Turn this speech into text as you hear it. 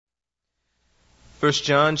1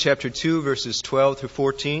 John chapter 2, verses 12 through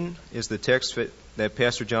 14 is the text that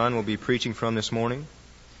Pastor John will be preaching from this morning.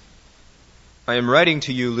 I am writing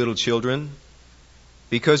to you, little children,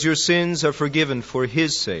 because your sins are forgiven for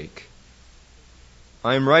His sake.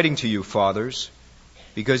 I am writing to you, fathers,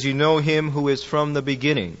 because you know Him who is from the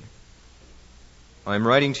beginning. I am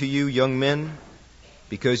writing to you, young men,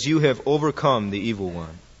 because you have overcome the evil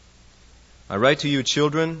one. I write to you,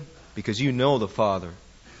 children, because you know the Father.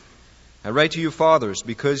 I write to you, fathers,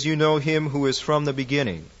 because you know Him who is from the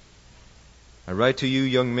beginning. I write to you,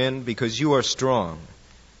 young men, because you are strong,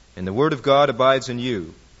 and the Word of God abides in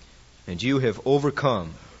you, and you have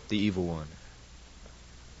overcome the evil one.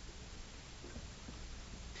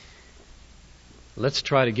 Let's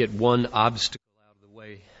try to get one obstacle out of the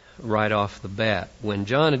way right off the bat. When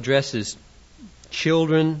John addresses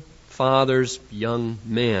children, fathers, young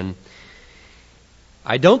men,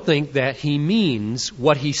 I don't think that he means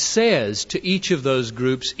what he says to each of those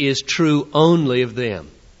groups is true only of them.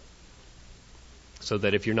 So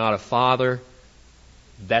that if you're not a father,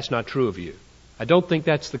 that's not true of you. I don't think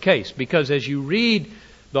that's the case, because as you read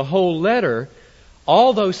the whole letter,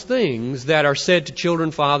 all those things that are said to children,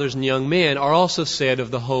 fathers, and young men are also said of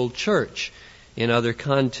the whole church in other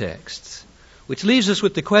contexts. Which leaves us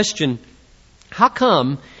with the question, how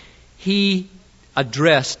come he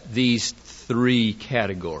addressed these three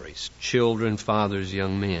categories: children, fathers,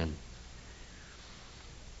 young men?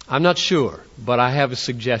 I'm not sure, but I have a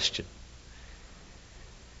suggestion.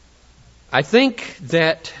 I think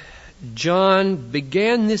that John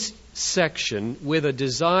began this section with a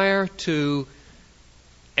desire to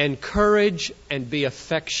encourage and be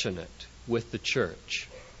affectionate with the church.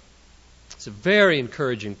 It's a very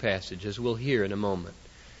encouraging passage, as we'll hear in a moment.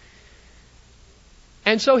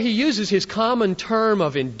 And so he uses his common term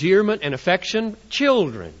of endearment and affection,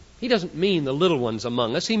 children. He doesn't mean the little ones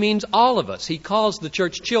among us. He means all of us. He calls the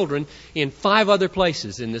church children in 5 other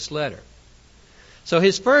places in this letter. So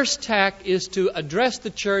his first tack is to address the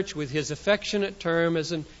church with his affectionate term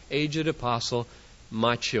as an aged apostle,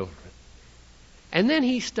 my children. And then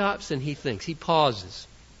he stops and he thinks, he pauses,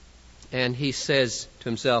 and he says to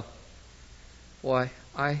himself, why,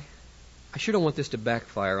 I sure don't want this to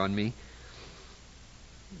backfire on me.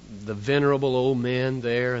 The venerable old man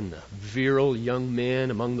there and the virile young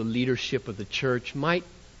men among the leadership of the church might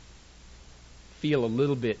feel a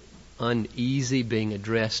little bit uneasy being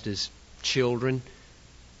addressed as children.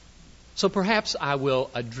 So perhaps I will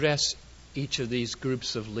address each of these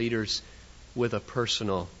groups of leaders with a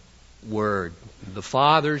personal word. The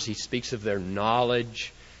fathers, he speaks of their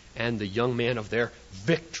knowledge, and the young men of their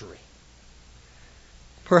victory.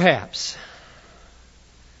 Perhaps.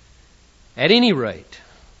 At any rate,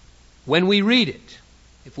 when we read it,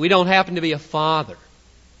 if we don't happen to be a father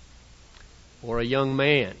or a young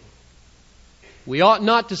man, we ought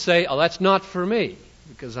not to say, oh, that's not for me,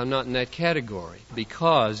 because I'm not in that category.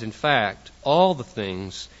 Because, in fact, all the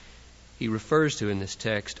things he refers to in this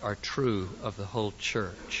text are true of the whole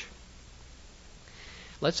church.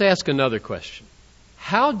 Let's ask another question.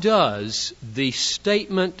 How does the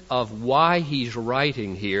statement of why he's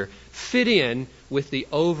writing here fit in with the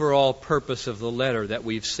overall purpose of the letter that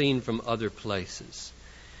we've seen from other places?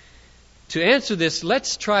 To answer this,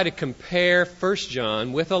 let's try to compare 1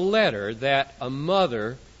 John with a letter that a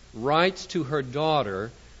mother writes to her daughter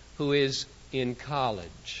who is in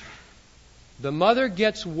college. The mother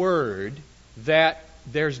gets word that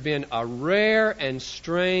there's been a rare and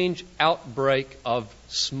strange outbreak of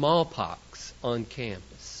smallpox on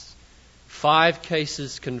campus. 5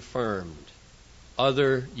 cases confirmed.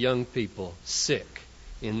 Other young people sick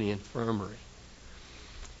in the infirmary.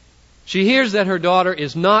 She hears that her daughter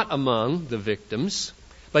is not among the victims,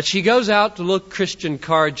 but she goes out to a little Christian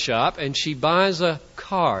card shop and she buys a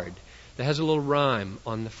card that has a little rhyme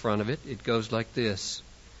on the front of it. It goes like this: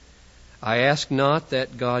 I ask not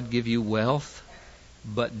that God give you wealth,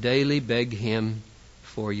 but daily beg Him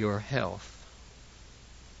for your health.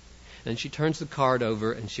 And she turns the card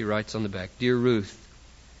over and she writes on the back, Dear Ruth,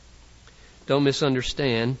 don't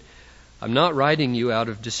misunderstand. I'm not writing you out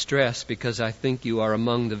of distress because I think you are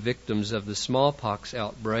among the victims of the smallpox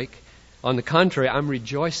outbreak. On the contrary, I'm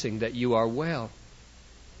rejoicing that you are well.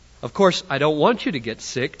 Of course, I don't want you to get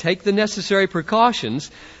sick. Take the necessary precautions.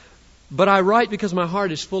 But I write because my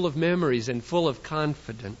heart is full of memories and full of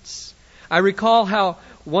confidence. I recall how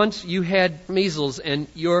once you had measles and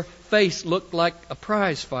your face looked like a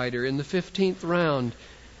prize fighter in the 15th round.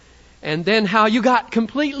 And then how you got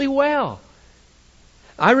completely well.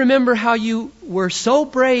 I remember how you were so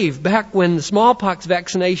brave back when the smallpox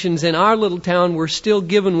vaccinations in our little town were still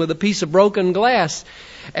given with a piece of broken glass.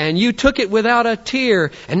 And you took it without a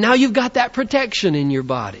tear. And now you've got that protection in your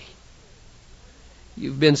body.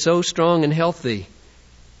 You've been so strong and healthy.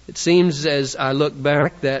 It seems as I look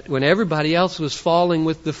back that when everybody else was falling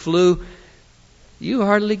with the flu, you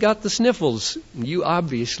hardly got the sniffles. You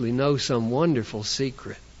obviously know some wonderful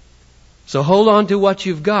secret. So hold on to what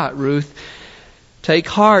you've got, Ruth. Take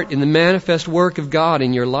heart in the manifest work of God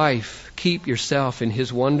in your life. Keep yourself in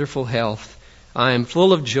His wonderful health. I am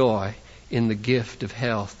full of joy in the gift of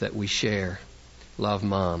health that we share. Love,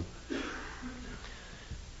 Mom.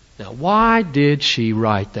 Now, why did she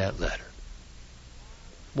write that letter?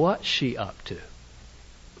 What's she up to?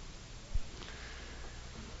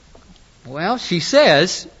 Well, she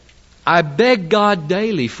says, I beg God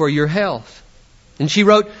daily for your health. And she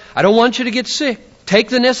wrote, I don't want you to get sick. Take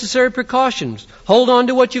the necessary precautions. Hold on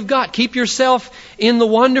to what you've got. Keep yourself in the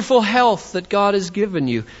wonderful health that God has given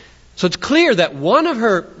you. So it's clear that one of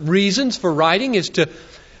her reasons for writing is to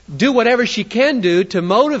do whatever she can do to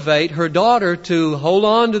motivate her daughter to hold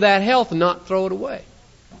on to that health and not throw it away.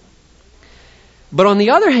 But on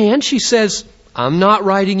the other hand, she says, I'm not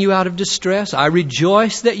writing you out of distress. I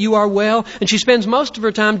rejoice that you are well. And she spends most of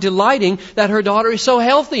her time delighting that her daughter is so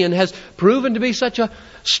healthy and has proven to be such a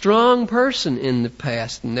strong person in the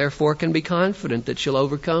past, and therefore can be confident that she'll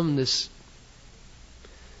overcome this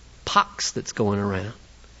pox that's going around.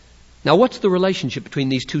 Now, what's the relationship between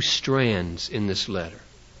these two strands in this letter?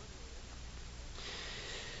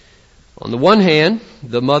 On the one hand,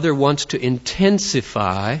 the mother wants to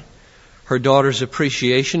intensify her daughter's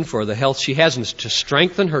appreciation for the health she has and to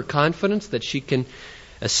strengthen her confidence that she can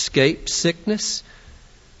escape sickness.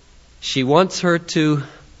 She wants her to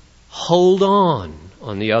hold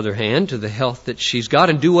on the other hand, to the health that she's got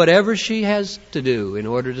and do whatever she has to do in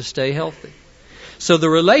order to stay healthy. So the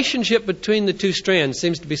relationship between the two strands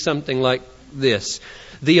seems to be something like this.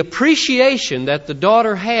 The appreciation that the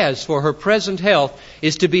daughter has for her present health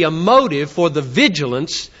is to be a motive for the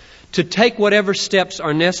vigilance to take whatever steps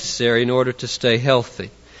are necessary in order to stay healthy.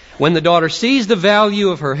 When the daughter sees the value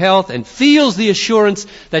of her health and feels the assurance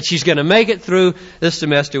that she's going to make it through this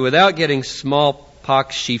semester without getting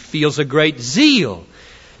smallpox, she feels a great zeal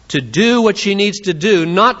to do what she needs to do,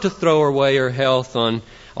 not to throw away her health on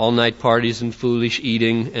all-night parties and foolish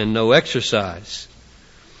eating and no exercise.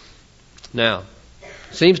 Now,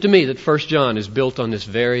 it seems to me that 1 John is built on this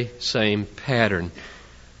very same pattern.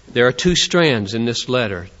 There are two strands in this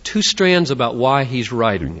letter, two strands about why he's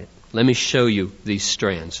writing it. Let me show you these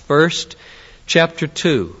strands. First, chapter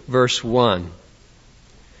 2, verse 1.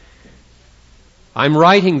 I'm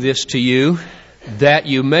writing this to you that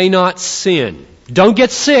you may not sin. Don't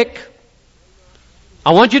get sick.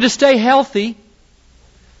 I want you to stay healthy.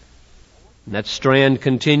 And that strand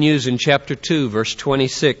continues in chapter 2, verse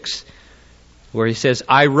 26, where he says,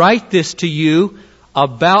 I write this to you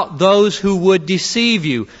about those who would deceive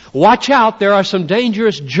you. Watch out, there are some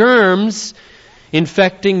dangerous germs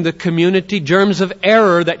infecting the community, germs of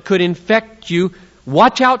error that could infect you.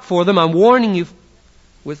 Watch out for them. I'm warning you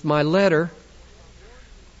with my letter.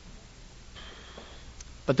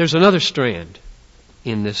 But there's another strand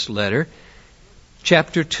in this letter.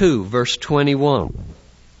 Chapter 2, verse 21.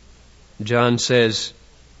 John says,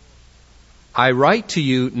 I write to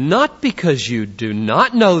you not because you do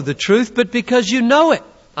not know the truth, but because you know it.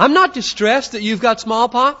 I'm not distressed that you've got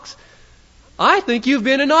smallpox. I think you've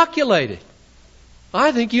been inoculated.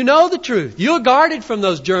 I think you know the truth. You're guarded from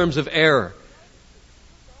those germs of error.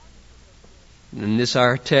 In this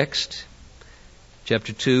our text,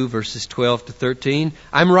 chapter 2, verses 12 to 13,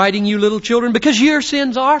 I'm writing you little children because your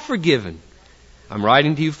sins are forgiven. I'm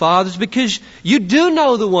writing to you fathers because you do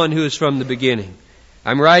know the one who is from the beginning.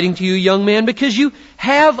 I'm writing to you young men because you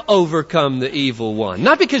have overcome the evil one.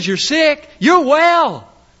 Not because you're sick. You're well.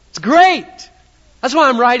 It's great. That's why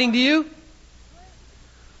I'm writing to you.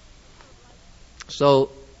 So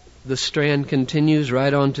the strand continues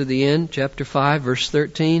right on to the end, chapter 5, verse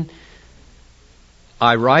 13.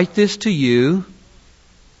 I write this to you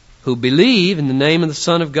who believe in the name of the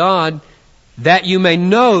Son of God, that you may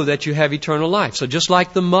know that you have eternal life. So just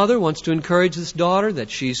like the mother wants to encourage this daughter that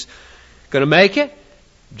she's going to make it,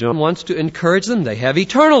 John wants to encourage them. They have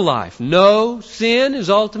eternal life. No sin is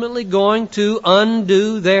ultimately going to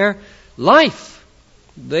undo their life.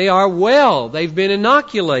 They are well. They've been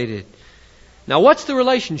inoculated. Now, what's the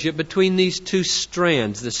relationship between these two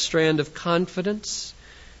strands, the strand of confidence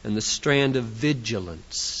and the strand of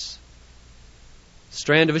vigilance? The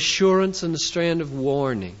strand of assurance and the strand of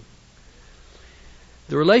warning.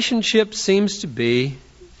 The relationship seems to be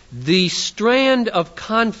The strand of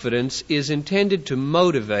confidence is intended to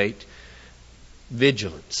motivate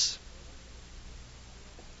vigilance.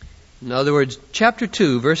 In other words, chapter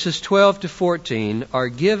 2, verses 12 to 14 are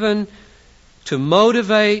given to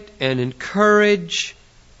motivate and encourage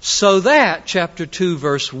so that chapter 2,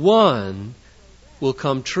 verse 1 will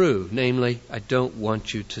come true. Namely, I don't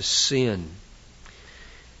want you to sin.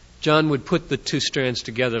 John would put the two strands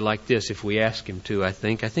together like this if we ask him to, I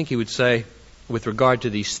think. I think he would say, with regard to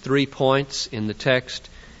these 3 points in the text,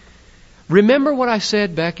 remember what I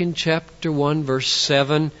said back in chapter 1, verse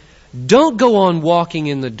 7? Don't go on walking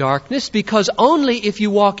in the darkness, because only if you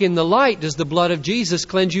walk in the light does the blood of Jesus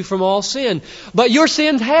cleanse you from all sin. But your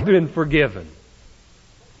sins have been forgiven.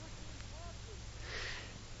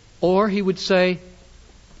 Or he would say,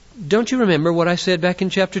 don't you remember what I said back in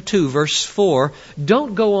chapter 2, verse 4?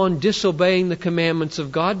 Don't go on disobeying the commandments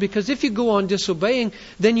of God, because if you go on disobeying,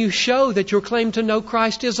 then you show that your claim to know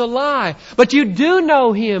Christ is a lie. But you do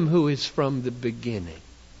know Him who is from the beginning.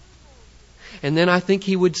 And then I think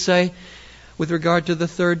he would say, with regard to the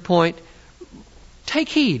 3rd point, take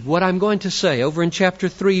heed what I'm going to say over in chapter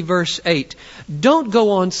 3, verse 8. Don't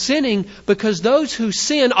go on sinning, because those who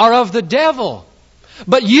sin are of the devil.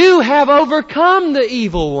 But you have overcome the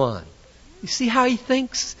evil one. You see how he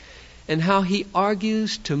thinks and how he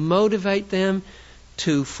argues to motivate them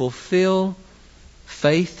to fulfill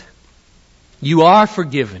faith? You are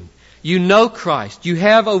forgiven. You know Christ. You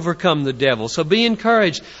have overcome the devil. So be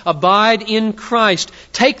encouraged. Abide in Christ.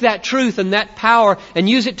 Take that truth and that power and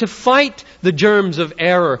use it to fight the germs of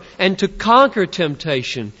error and to conquer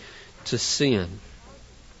temptation to sin.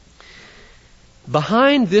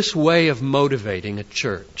 Behind this way of motivating a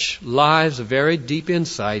church lies a very deep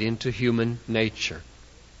insight into human nature.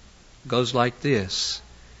 It goes like this.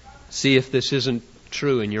 See if this isn't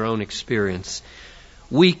true in your own experience.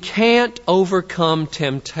 We can't overcome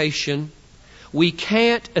temptation. We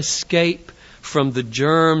can't escape from the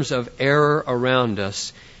germs of error around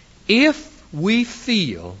us if we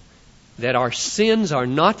feel that our sins are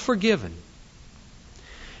not forgiven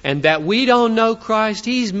and that we don't know Christ.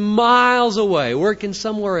 He's miles away, working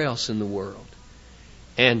somewhere else in the world.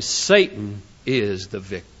 And Satan is the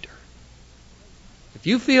victor. If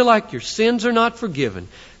you feel like your sins are not forgiven,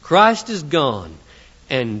 Christ is gone,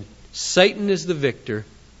 and Satan is the victor,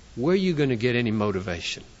 where are you going to get any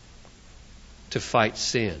motivation to fight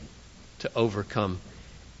sin, to overcome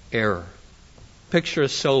error? Picture a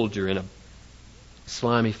soldier in a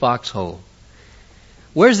slimy foxhole.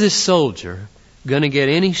 Where's this soldier going to get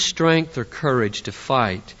any strength or courage to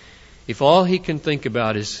fight if all he can think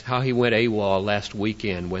about is how he went AWOL last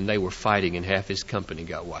weekend when they were fighting and half his company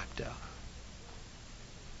got wiped out?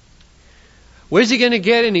 Where's he going to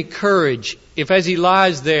get any courage if as he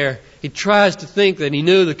lies there, he tries to think that he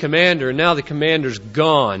knew the commander and now the commander's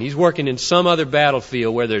gone? He's working in some other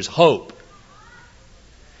battlefield where there's hope.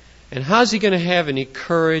 And how's he going to have any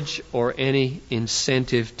courage or any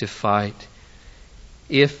incentive to fight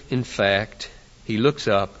if, in fact, he looks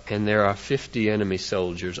up and there are 50 enemy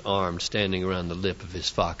soldiers armed standing around the lip of his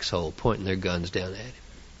foxhole, pointing their guns down at him?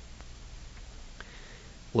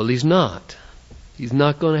 Well, he's not. He's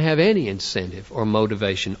not going to have any incentive or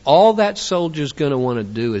motivation. All that soldier's going to want to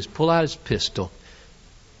do is pull out his pistol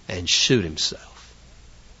and shoot himself.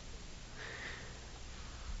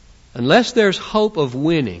 Unless there's hope of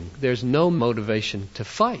winning, there's no motivation to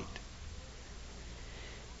fight.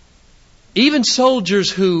 Even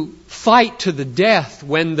soldiers who fight to the death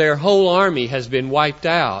when their whole army has been wiped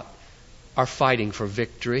out are fighting for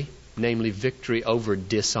victory, namely victory over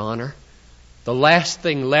dishonor. The last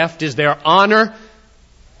thing left is their honor.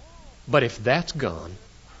 But if that's gone,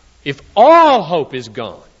 if all hope is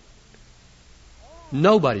gone,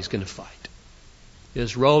 nobody's going to fight.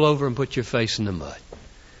 Just roll over and put your face in the mud.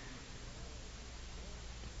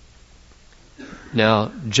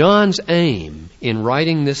 Now, John's aim in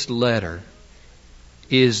writing this letter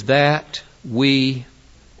is that we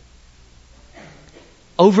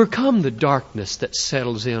overcome the darkness that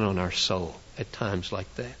settles in on our soul at times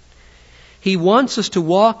like that. He wants us to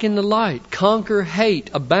walk in the light, conquer hate,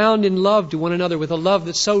 abound in love to one another with a love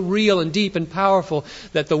that's so real and deep and powerful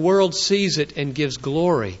that the world sees it and gives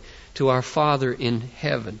glory to our Father in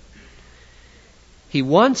heaven. He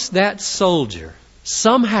wants that soldier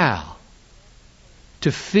somehow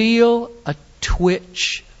to feel a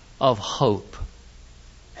twitch of hope,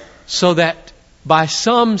 so that by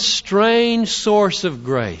some strange source of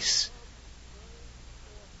grace,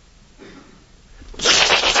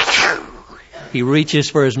 he reaches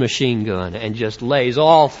for his machine gun and just lays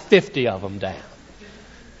all 50 of them down.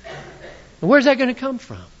 And where's that going to come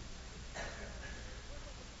from?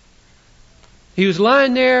 He was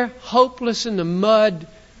lying there, hopeless in the mud,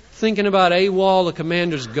 thinking about AWOL, the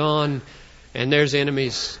commander's gone, and there's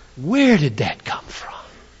enemies. Where did that come from?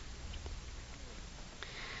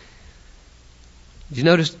 Did you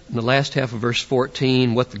notice in the last half of verse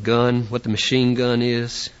 14 what the machine gun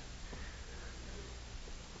is?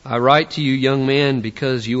 I write to you, young men,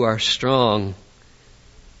 because you are strong.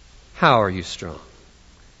 How are you strong?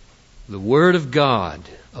 The Word of God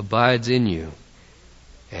abides in you,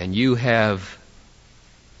 and you have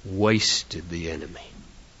wasted the enemy.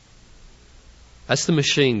 That's the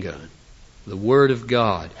machine gun, the Word of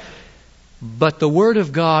God. But the Word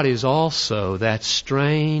of God is also that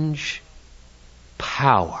strange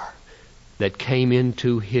power that came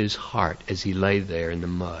into his heart as he lay there in the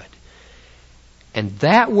mud. And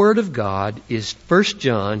that Word of God is 1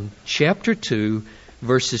 John chapter 2,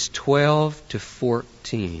 verses 12 to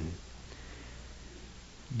 14.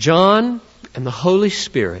 John and the Holy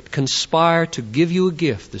Spirit conspire to give you a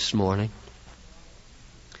gift this morning.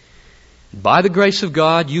 By the grace of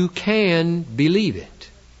God, you can believe it.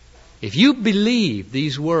 If you believe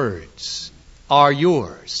these words are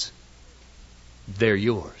yours, they're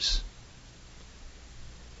yours.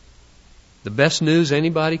 The best news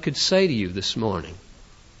anybody could say to you this morning: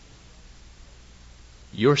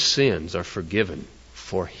 your sins are forgiven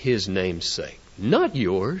for His name's sake, not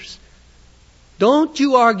yours. Don't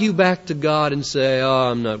you argue back to God and say, "Oh,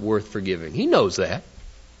 I'm not worth forgiving." He knows that.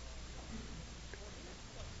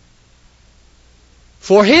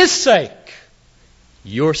 For His sake,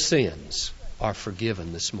 your sins are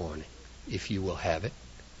forgiven this morning, if you will have it.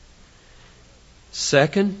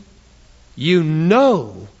 Second, you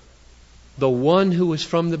know the one who was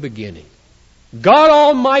from the beginning, God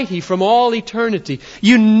Almighty from all eternity.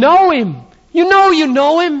 You know Him. You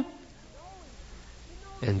know Him.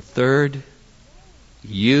 And third,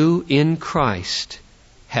 you in Christ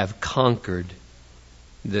have conquered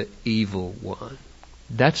the evil one.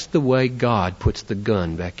 That's the way God puts the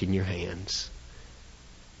gun back in your hands.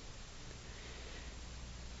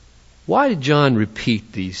 Why did John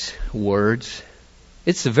repeat these words?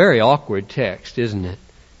 It's a very awkward text, isn't it?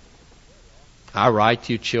 I write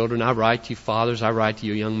to you, children. I write to you, fathers. I write to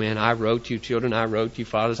you, young men. I wrote to you, children. I wrote to you,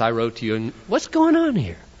 fathers. I wrote to you. What's going on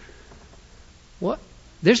here? What?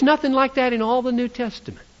 There's nothing like that in all the New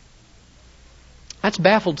Testament. That's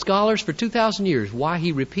baffled scholars for 2,000 years, why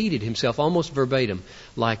he repeated himself almost verbatim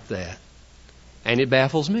like that. And it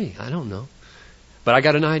baffles me. I don't know. But I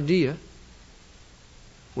got an idea.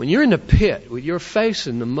 When you're in the pit with your face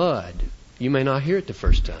in the mud, you may not hear it the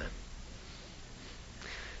first time.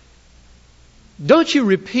 Don't you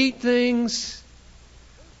repeat things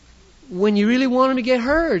when you really want them to get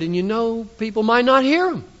heard and you know people might not hear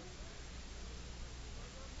them?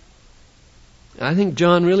 I think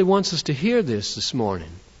John really wants us to hear this morning.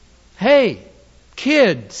 Hey,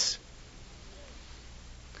 kids,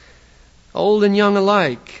 old and young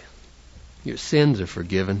alike, your sins are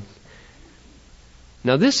forgiven.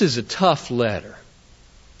 Now, this is a tough letter.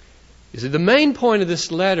 You see, the main point of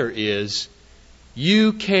this letter is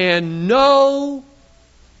you can know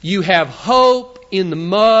you have hope in the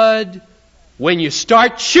mud when you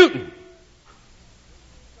start shooting.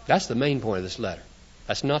 That's the main point of this letter.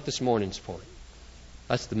 That's not this morning's point.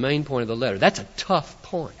 That's the main point of the letter. That's a tough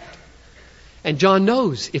point. And John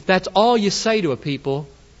knows if that's all you say to a people,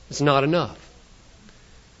 it's not enough.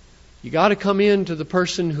 You got to come in to the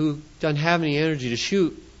person who doesn't have any energy to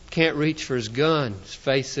shoot, can't reach for his gun, his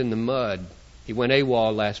face in the mud. He went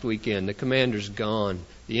AWOL last weekend. The commander's gone.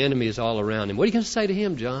 The enemy is all around him. What are you going to say to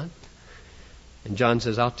him, John? And John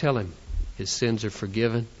says, I'll tell him his sins are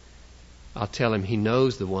forgiven. I'll tell him he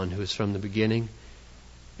knows the one who is from the beginning.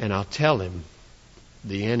 And I'll tell him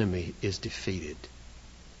the enemy is defeated.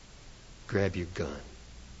 Grab your gun.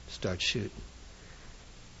 Start shooting.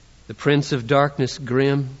 The prince of darkness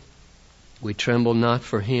grim, we tremble not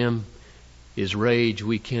for him. His rage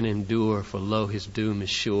we can endure, for lo, his doom is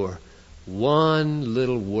sure. One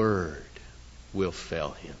little word will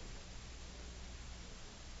fell him.